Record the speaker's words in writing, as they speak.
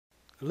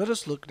Let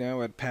us look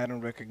now at pattern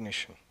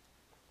recognition.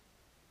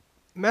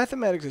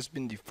 Mathematics has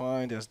been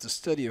defined as the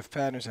study of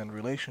patterns and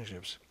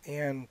relationships,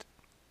 and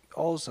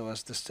also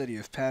as the study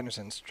of patterns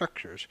and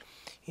structures.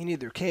 In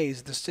either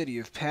case, the study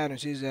of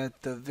patterns is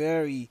at the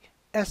very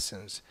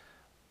essence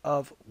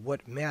of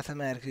what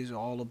mathematics is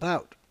all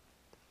about.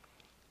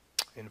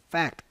 In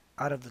fact,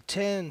 out of the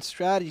 10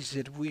 strategies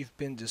that we've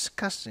been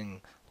discussing,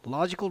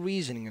 logical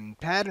reasoning and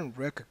pattern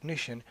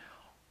recognition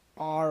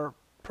are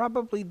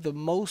probably the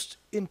most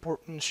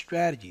important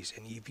strategies.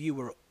 And if you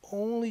were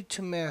only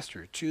to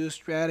master two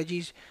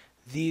strategies,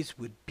 these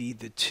would be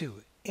the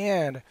two.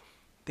 And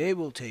they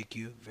will take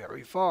you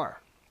very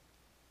far.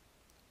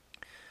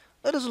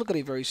 Let us look at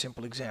a very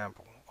simple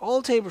example.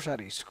 All tables at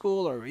a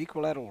school are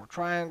equilateral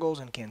triangles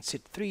and can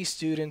sit 3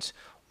 students,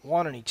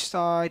 1 on each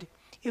side.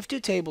 If 2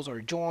 tables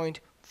are joined,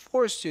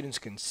 4 students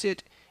can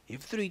sit.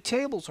 If 3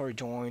 tables are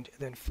joined,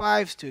 then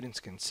 5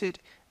 students can sit,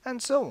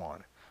 and so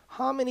on.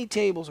 How many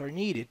tables are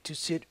needed to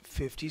sit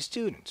 50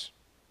 students?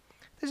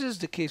 This is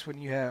the case when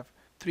you have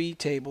 3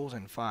 tables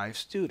and 5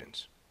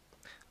 students.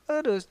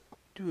 Let us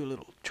do a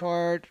little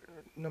chart.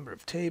 Number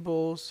of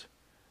tables,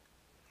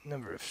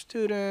 number of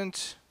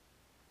students.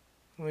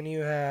 When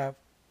you have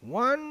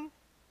 1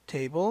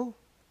 table,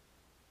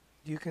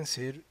 you can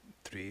sit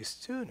 3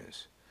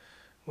 students.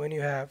 When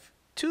you have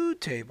 2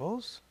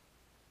 tables,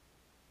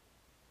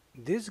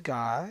 this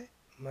guy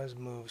must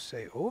move,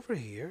 say, over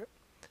here,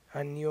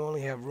 and you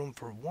only have room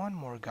for 1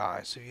 more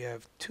guy. So you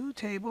have 2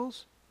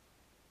 tables,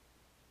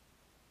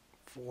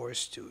 4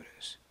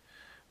 students.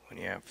 When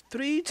you have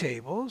 3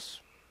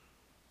 tables,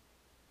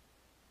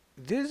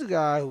 this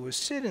guy who was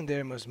sitting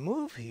there must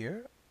move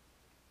here.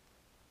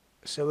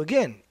 So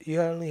again, you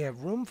only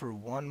have room for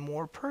 1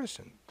 more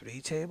person. 3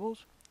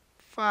 tables,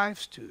 5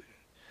 students.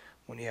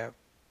 When you have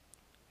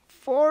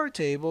 4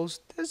 tables,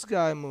 this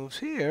guy moves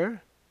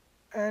here,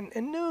 and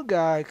a new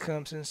guy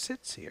comes and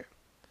sits here.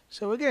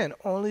 So again,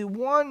 only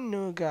 1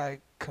 new guy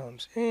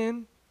comes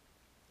in,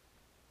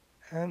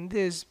 and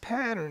this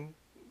pattern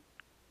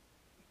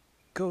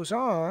goes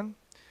on.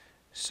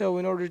 So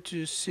in order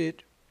to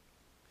sit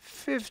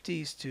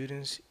 50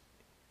 students,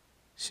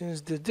 since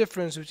the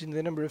difference between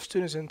the number of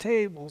students and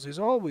tables is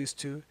always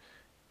 2,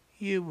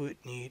 you would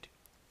need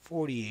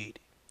 48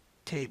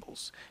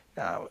 tables.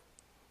 Now,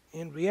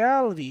 in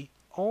reality,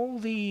 all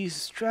these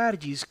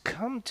strategies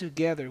come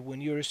together when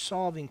you're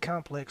solving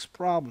complex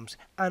problems,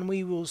 and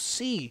we will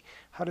see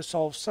how to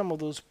solve some of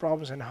those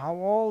problems and how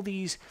all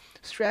these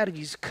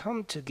strategies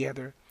come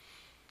together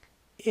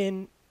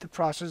in the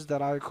process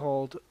that I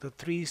called the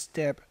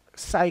 3-step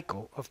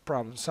cycle of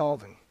problem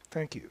solving.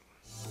 Thank you.